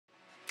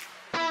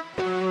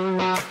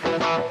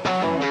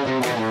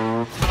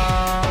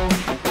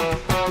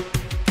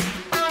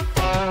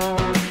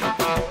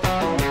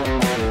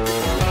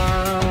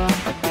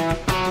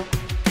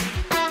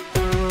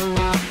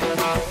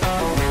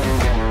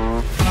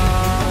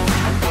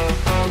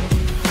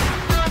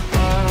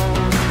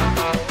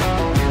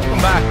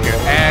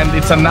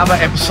It's another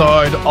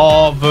episode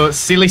of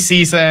Silly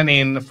Season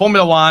in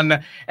Formula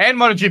One and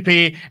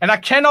MotoGP, and I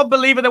cannot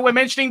believe it that we're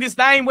mentioning this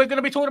name. We're going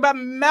to be talking about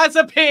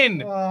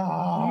Mazepin.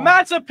 Oh.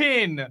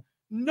 Mazepin.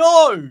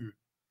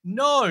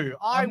 No,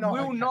 I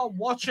will not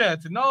watch it.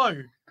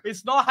 No,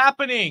 it's not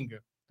happening.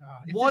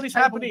 What is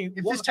happening?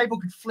 If this table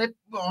could flip,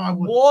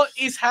 what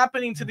is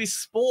happening to this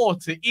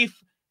sport? If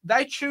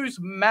they choose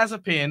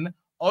Mazepin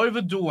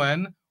over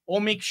Doohan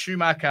or Mick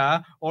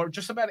Schumacher or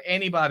just about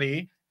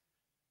anybody,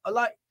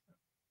 like,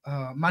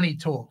 money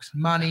talks.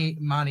 Money.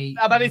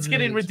 But it's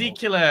getting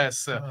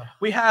ridiculous.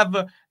 We have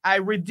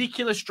a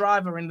ridiculous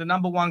driver in the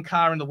 #1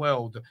 car in the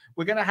world.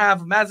 We're going to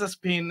have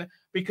Mazepin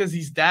because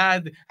his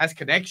dad has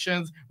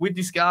connections with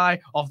this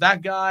guy, of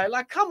that guy.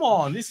 Like, come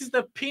on. This is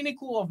the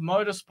pinnacle of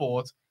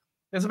motorsport.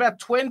 There's about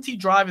 20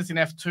 drivers in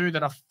F2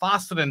 that are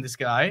faster than this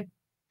guy.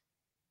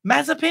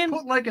 Mazepin?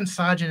 Put Logan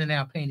Sargent in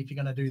Alpine if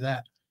you're going to do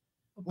that.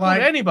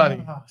 Like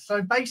anybody.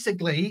 So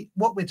basically,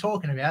 what we're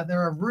talking about, there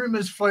are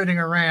rumors floating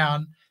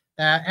around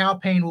that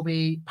Alpine will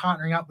be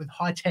partnering up with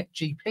Hitech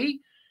GP,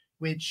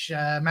 which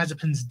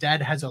Mazepin's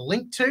dad has a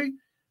link to,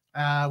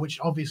 which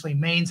obviously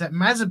means that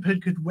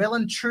Mazepin could well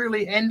and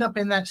truly end up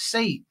in that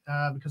seat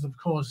because, of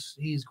course,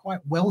 he is quite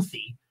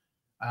wealthy,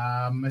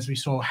 as we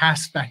saw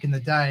Haas back in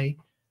the day.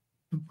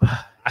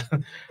 I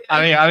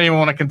don't even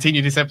want to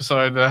continue this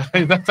episode.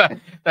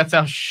 That's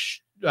how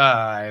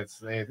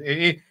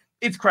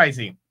it's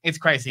crazy. It's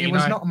crazy. It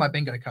was not on my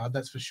bingo card,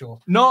 that's for sure.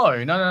 No.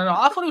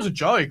 I thought it was a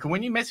joke.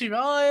 When you message me,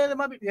 oh yeah, there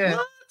might be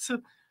what?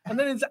 And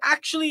then it's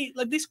actually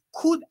like this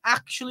could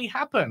actually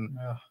happen.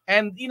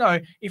 And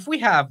if we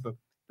have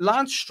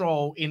Lance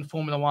Stroll in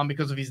Formula One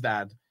because of his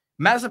dad,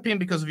 Mazepin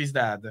because of his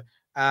dad,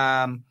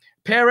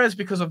 Perez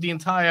because of the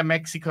entire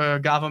Mexico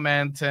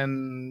government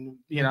and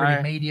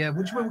media,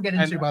 which we'll get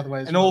into by the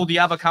way, and all the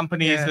other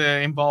companies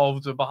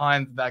involved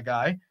behind that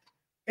guy.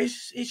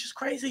 It's just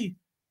crazy.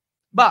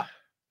 But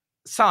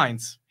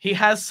Sainz, he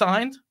has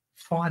signed.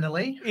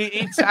 Finally,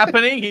 it's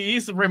happening. He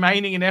is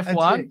remaining in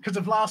F1 because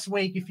of last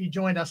week. If you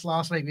joined us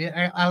last week,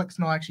 Alex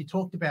and I actually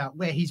talked about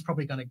where he's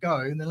probably going to go,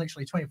 and then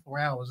literally 24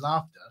 hours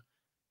after,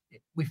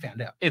 we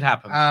found out it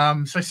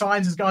happened. So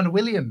Sainz is going to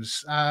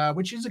Williams,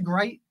 which is a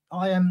great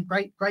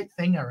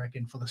thing, I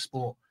reckon, for the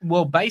sport.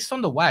 Well, based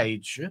on the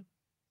wage,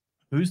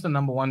 who's the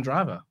 #1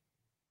 driver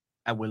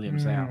at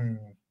Williams now?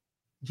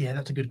 Yeah,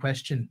 that's a good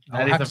question.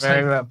 That is a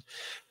very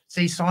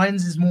see.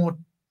 Sainz is more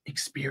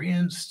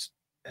experienced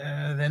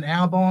than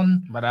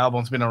Albon, but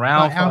Albon's been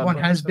around. Albon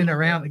has been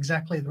around,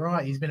 exactly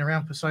right. He's been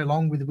around for so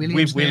long with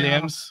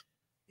Williams.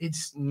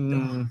 It's.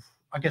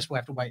 I guess we'll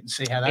have to wait and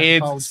see how that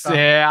unfolds.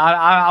 Yeah,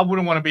 I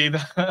wouldn't want to be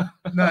there.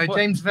 No,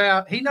 James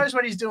Vow, he knows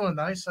what he's doing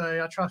though,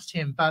 so I trust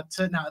him. But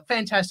no,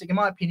 fantastic. In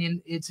my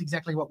opinion, it's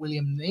exactly what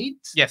Williams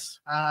needs. Yes.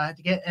 To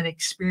get an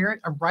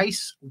experience, a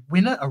race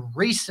winner, a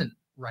recent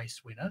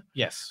race winner.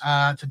 Yes.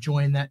 To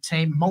join that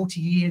team,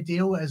 multi-year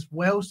deal as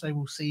well, so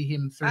we'll see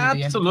him through the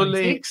end of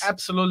 2026.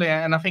 Absolutely,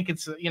 and I think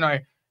it's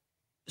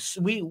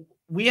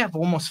we have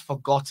almost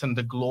forgotten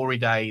the glory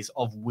days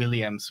of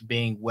Williams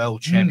being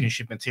world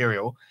championship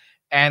material.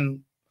 And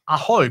I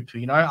hope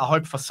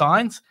for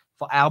Sainz,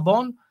 for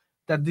Albon,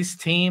 that this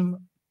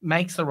team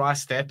makes the right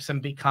steps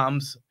and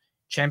becomes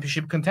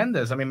championship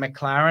contenders. I mean,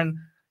 McLaren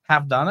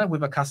have done it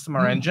with a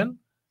customer engine.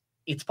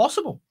 It's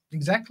possible.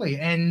 Exactly.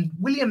 And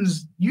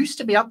Williams used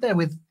to be up there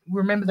with,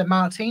 remember the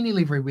Martini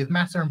livery with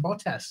Massa and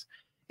Bottas.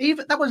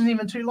 That wasn't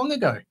even too long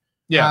ago.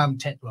 Yeah.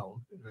 It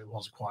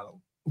was quite a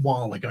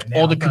while ago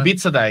now. Or the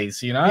Kubica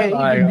days,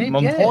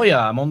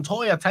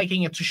 Montoya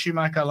taking it to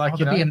Schumacher,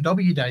 the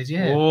BMW days,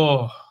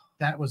 Oh.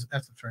 That's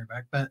a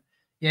throwback. But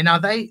yeah, now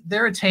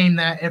they're a team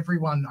that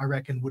everyone, I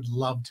reckon, would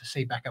love to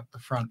see back up the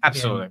front.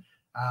 Absolutely.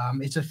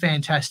 Again. It's a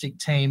fantastic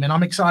team, and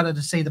I'm excited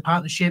to see the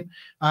partnership.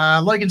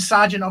 Logan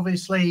Sargent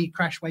obviously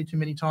crashed way too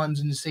many times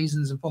in the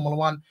seasons in Formula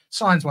One.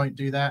 Sainz won't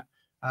do that.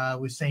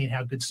 We've seen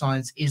how good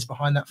Sainz is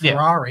behind that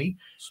Ferrari.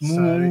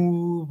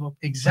 Smooth. So,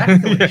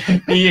 exactly.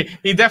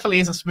 he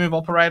definitely is a smooth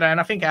operator. And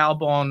I think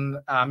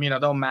Albon,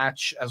 they'll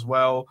match as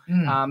well.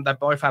 They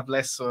both have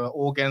less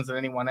organs than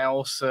anyone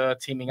else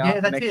teaming up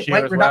next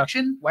year.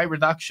 Weight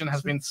reduction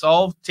has been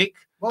solved. Tick.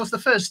 Well, it's the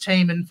first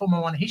team in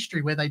Formula One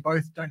history where they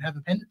both don't have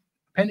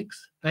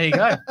appendix. There you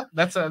go.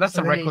 That's a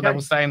record that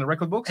will stay in the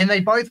record books. And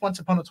they both, once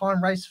upon a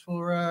time, raced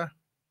for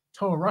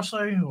Toro Rosso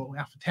or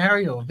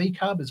AlphaTauri or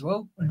VCub as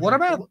well. What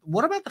about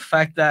the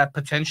fact that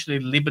potentially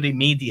Liberty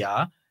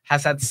Media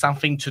has had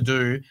something to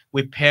do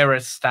with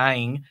Perez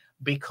staying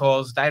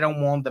because they don't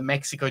want the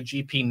Mexico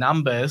GP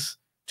numbers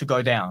to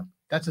go down?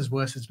 That's as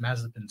worse as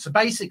Mazepin. So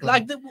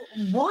basically,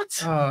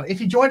 what?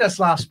 If you joined us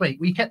last week,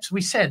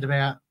 we said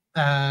about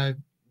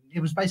it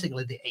was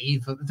basically the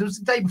eve. It was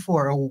the day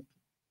before it all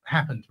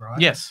happened, right?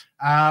 Yes.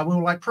 We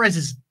were like, Perez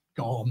is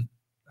gone.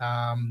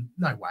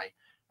 No way.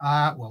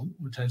 Well,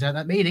 it turns out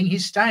that meeting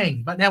he's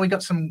staying, but now we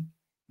got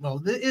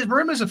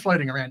rumors are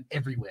floating around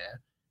everywhere.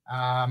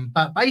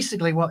 But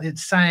basically what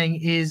it's saying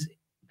is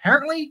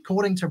apparently,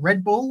 according to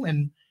Red Bull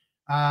and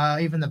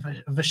even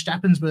the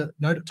Verstappens were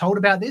told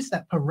about this,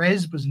 that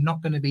Perez was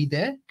not going to be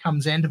there come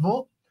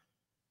Zandvoort.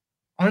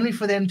 only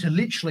for them to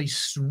literally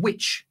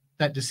switch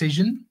that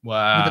decision with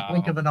a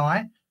blink of an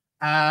eye,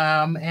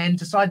 and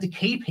decide to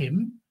keep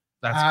him.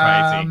 That's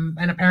crazy.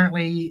 And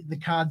apparently the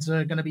cards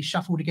are going to be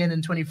shuffled again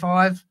in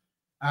 25,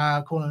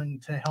 according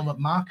to Helmut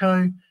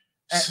Marko.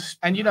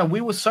 And you know,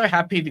 we were so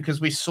happy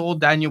because we saw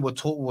Daniel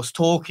was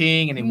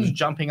talking and he was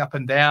jumping up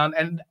and down.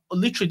 And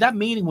literally that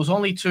meeting was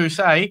only to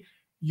say,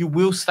 you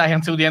will stay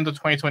until the end of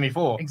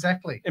 2024.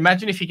 Exactly.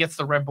 Imagine if he gets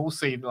the Red Bull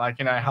seat, like,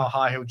 you know, how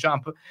high he'll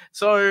jump.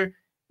 So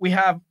we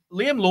have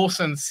Liam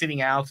Lawson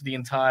sitting out the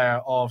entire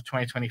of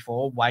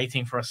 2024,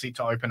 waiting for a seat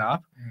to open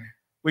up.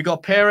 We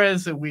got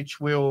Perez, which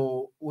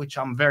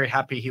I'm very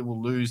happy he will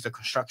lose the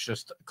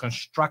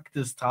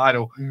constructors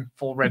title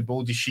for Red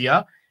Bull this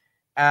year.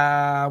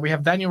 We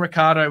have Daniel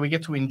Ricciardo. We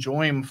get to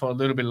enjoy him for a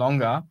little bit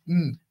longer.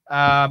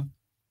 But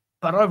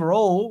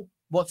overall,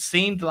 what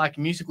seemed like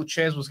musical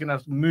chairs was going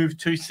to move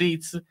 2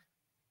 seats,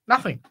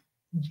 nothing.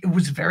 It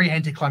was very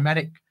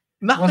anticlimactic.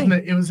 Nothing. Wasn't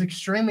it? It was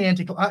extremely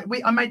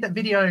anticlimactic. I made that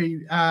video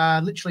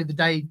literally the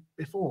day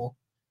before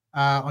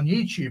on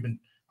YouTube, and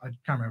I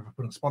can't remember if I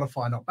put it on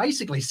Spotify or not,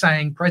 basically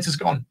saying Perez is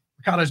gone,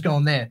 Ricciardo's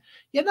gone there.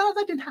 Yeah, no,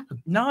 that didn't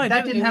happen. No,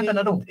 that didn't happen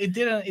at all. It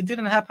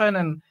didn't happen.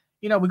 And,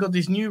 you know, we got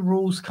these new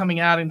rules coming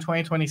out in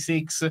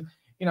 2026.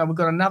 You know, we've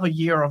got another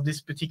year of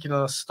this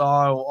particular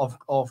style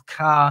of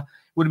car.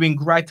 Would have been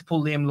great to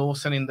pull Liam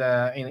Lawson in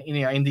the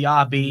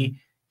RB,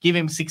 give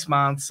him 6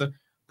 months,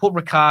 put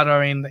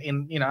Ricciardo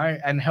in, you know,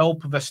 and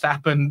help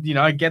Verstappen, you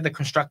know, get the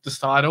constructors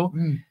title.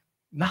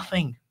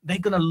 Nothing. They're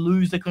gonna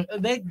lose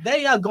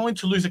they are going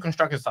to lose the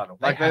constructors title.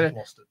 They have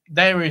lost it.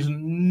 There is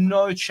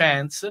no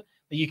chance that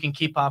you can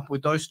keep up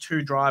with those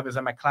 2 drivers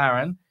at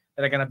McLaren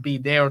that are going to be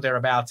there or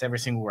thereabouts every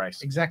single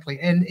race. Exactly.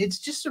 And it's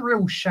just a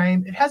real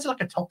shame. It has like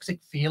a toxic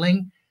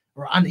feeling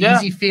or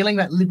uneasy feeling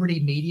that Liberty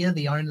Media,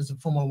 the owners of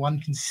Formula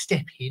One, can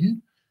step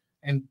in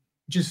and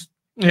just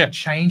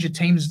change a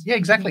team's. Yeah,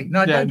 exactly.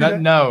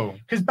 No.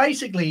 Because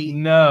basically,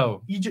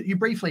 you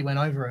briefly went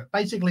over it.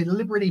 Basically,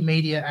 Liberty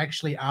Media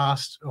actually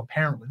asked, or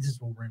apparently, this is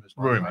all rumors.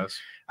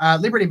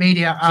 Liberty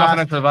Media asked. It's not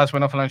financial advice. We're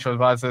not financial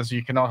advisors.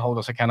 You cannot hold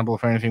us accountable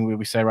for anything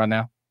we say right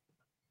now.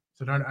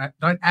 So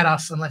don't add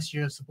us unless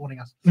you're supporting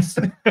us.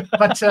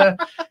 But so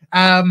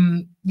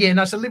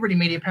Liberty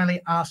Media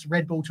apparently asked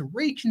Red Bull to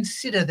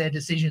reconsider their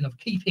decision of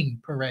keeping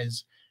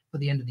Perez for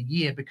the end of the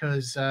year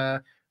because,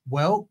 the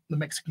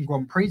Mexican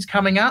Grand Prix is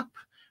coming up.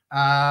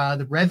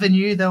 The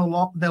revenue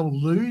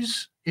they'll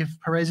lose if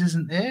Perez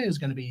isn't there is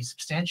going to be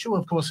substantial,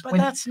 of course. But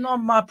that's not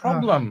my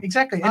problem.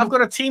 Exactly. I've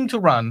got a team to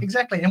run.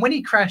 Exactly. And when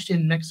he crashed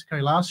in Mexico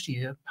last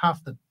year,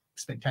 half the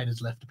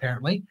spectators left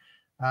apparently.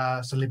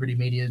 So Liberty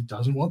Media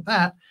doesn't want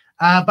that.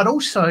 But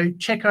also,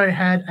 Checo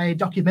had a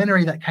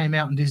documentary that came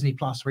out on Disney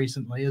Plus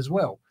recently as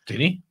well. Did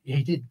he? Yeah,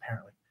 he did,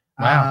 apparently.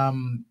 Wow.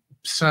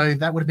 So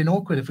that would have been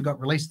awkward if it got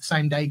released the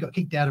same day he got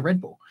kicked out of Red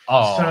Bull.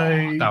 Oh,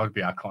 so that would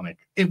be iconic.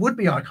 It would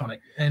be iconic.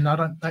 And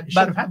that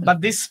should have happened.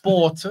 But this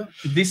sport,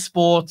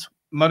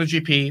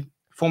 MotoGP,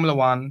 Formula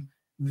One,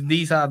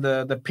 these are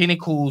the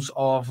pinnacles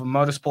of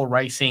motorsport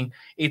racing.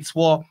 It's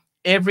what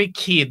every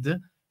kid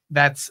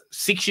that's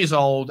 6 years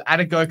old at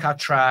a go-kart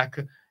track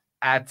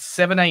at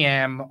 7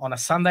 a.m. on a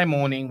Sunday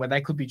morning where they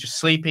could be just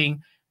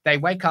sleeping, they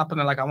wake up and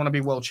they're like, I want to be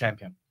world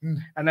champion.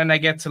 And then they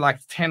get to like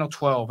 10 or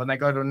 12 and they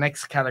go to the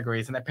next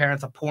categories and their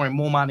parents are pouring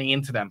more money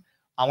into them.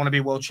 I want to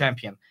be world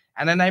champion.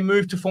 And then they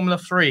move to Formula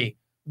 3.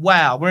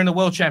 Wow, we're in the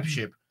world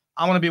championship.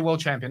 I want to be a world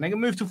champion. They can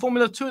move to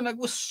Formula 2 and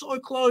we're so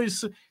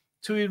close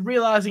to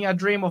realizing our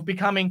dream of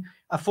becoming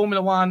a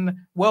Formula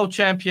 1 world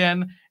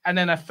champion. And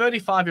then a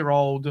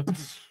 35-year-old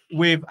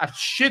with a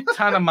shit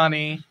ton of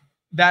money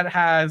that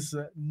has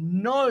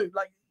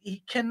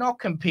he cannot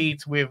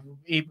compete with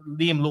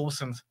Liam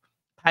Lawson's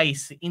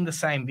pace in the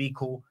same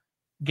vehicle,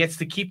 gets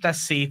to keep that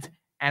seat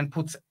and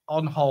puts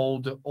on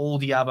hold all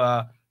the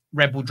other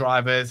Red Bull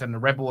drivers and the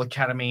Red Bull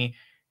Academy,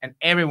 and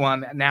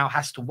everyone now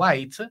has to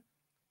wait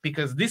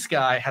because this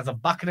guy has a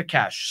bucket of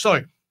cash.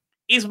 So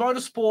is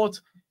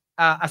motorsport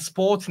a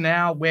sport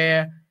now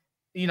where,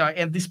 you know,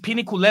 at this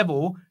pinnacle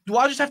level, do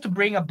I just have to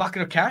bring a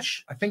bucket of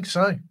cash? I think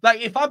so. Like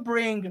if I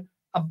bring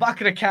a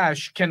bucket of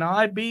cash, can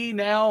I be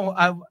now,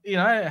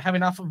 have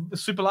enough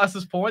super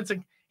license points?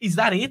 Is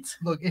that it?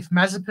 Look, if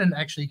Mazepin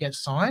actually gets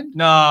signed,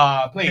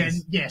 no,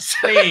 please, yes,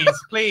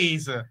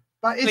 please.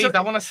 But please,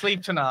 I want to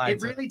sleep tonight.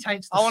 It really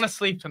taints. I want to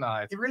sleep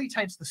tonight. It really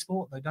taints the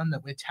sport, though, doesn't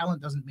it? Where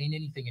talent doesn't mean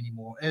anything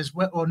anymore, as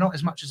well, or not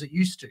as much as it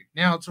used to.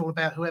 Now it's all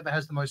about whoever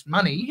has the most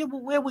money. Yeah,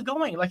 well, where are we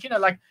going? Like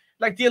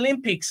like the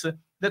Olympics,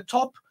 the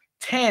top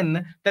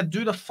 10 that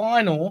do the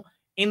final.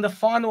 In the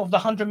final of the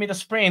 100-meter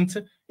sprint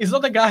is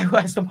not the guy who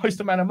has the most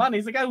amount of money.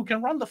 It's the guy who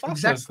can run the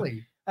fastest.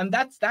 Exactly. And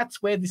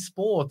that's where the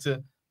sport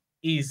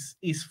is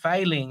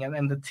failing,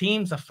 and the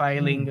teams are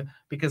failing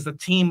because the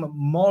team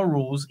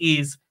morals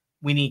is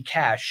we need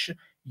cash.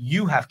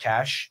 You have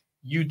cash.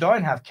 You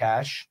don't have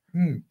cash.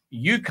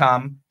 You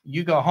come,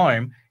 you go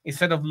home,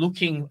 instead of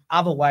looking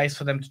other ways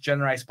for them to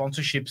generate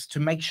sponsorships to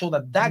make sure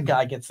that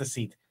guy gets the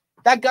seat.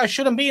 That guy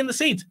shouldn't be in the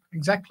seat.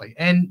 Exactly.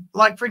 And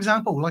like, for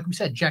example, like we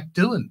said, Jack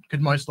Doolan could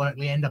most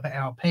likely end up at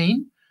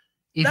Alpine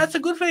if that's a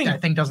good thing.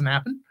 That thing doesn't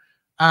happen.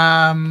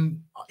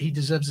 He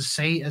deserves a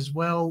C as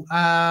well.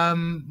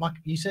 Like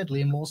you said,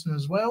 Liam Lawson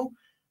as well.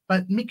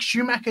 But Mick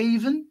Schumacher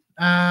even.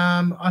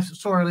 I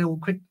saw a little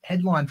quick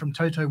headline from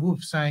Toto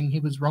Wolff saying he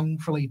was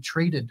wrongfully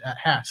treated at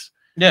Haas.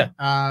 Yeah.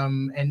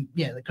 And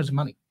yeah, because of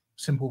money.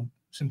 Simple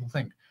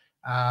thing.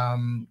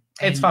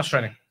 It's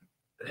frustrating.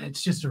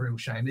 It's just a real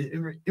shame.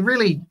 It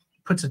really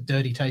puts a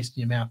dirty taste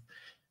in your mouth.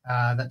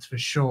 That's for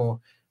sure.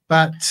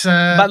 But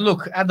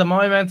look, at the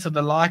moment,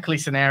 the likely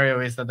scenario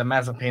is that the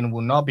Mazepin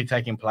will not be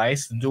taking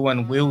place.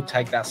 Doohan will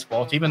take that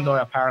spot, even though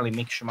apparently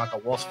Mick Schumacher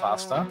was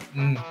faster.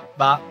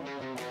 But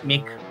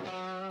Mick,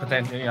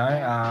 potentially,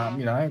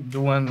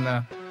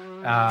 Doohan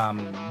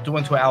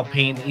to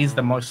Alpine is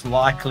the most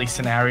likely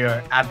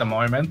scenario at the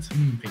moment.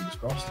 Fingers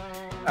crossed.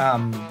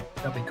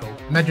 That'd be cool.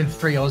 Imagine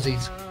 3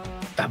 Aussies.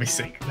 That'd be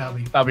sick. That'd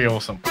be That'd be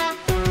awesome.